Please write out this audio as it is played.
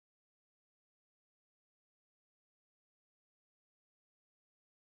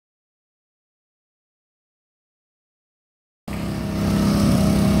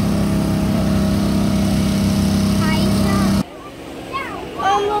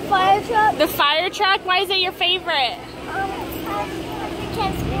The fire truck? The fire truck? Why is it your favorite? It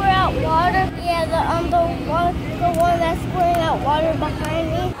can squirt out water. Yeah, the one that's squirting out water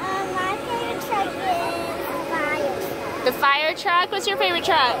behind me. My favorite truck is the fire truck. The fire truck? What's your favorite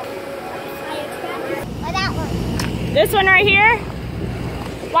truck? Fire truck? Oh, that one. This one right here?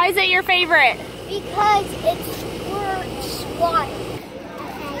 Why is it your favorite? Because it squirts water.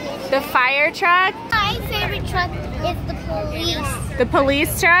 The fire truck? My favorite truck is the police. The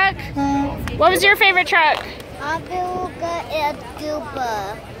police truck? What was your favorite truck? Abuga and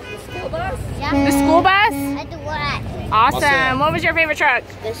Duba. School bus? Yeah. The school bus? I do what? Awesome. What was your favorite truck?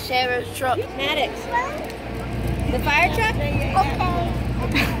 The sheriff's truck. Maddox. The fire truck? Okay.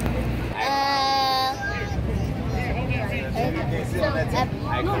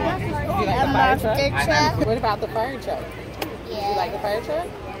 A monster truck. What about the fire truck? Yeah. You like the fire truck?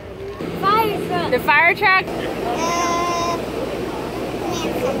 Fire truck. The fire truck?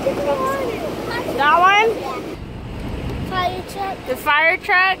 That one? Yeah. Fire truck. The fire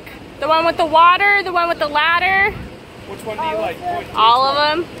truck? The one with the water? The one with the ladder? Which one do you like? All of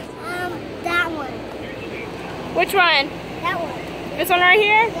them? That one. Which one? That one. This one right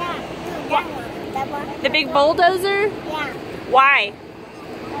here? Yeah. That one. That one. The big bulldozer? Yeah. Why?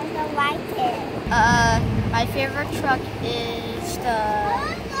 I don't like it. My favorite truck is the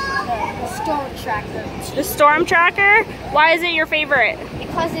storm tractor. The storm tracker? Why is it your favorite?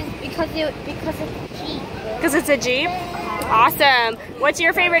 Because it's cheap. Because it's a Jeep? Awesome. What's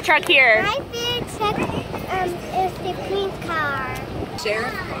your favorite truck here? My favorite truck is the police car.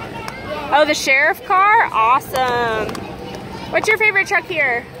 Sheriff? Oh, the sheriff car? Awesome. What's your favorite truck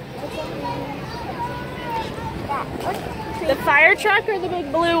here? The fire truck or the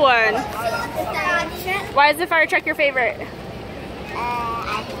big blue one? Why is the fire truck your favorite?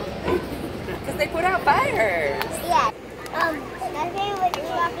 Because they put out fires. Yeah. My favorite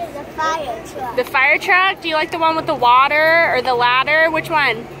truck is the fire truck. The fire truck? Do you like the one with the water or the ladder? Which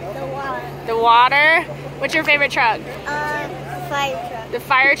one? The water. The water? What's your favorite truck? Fire truck. The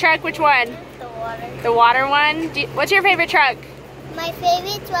fire truck? Which one? The water. The water one? What's your favorite truck? My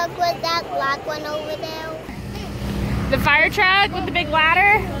favorite truck was that black one over there. The fire truck with the big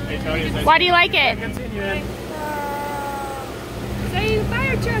ladder? Why do you like it? Say the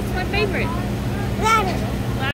fire truck's my favorite. Ladder.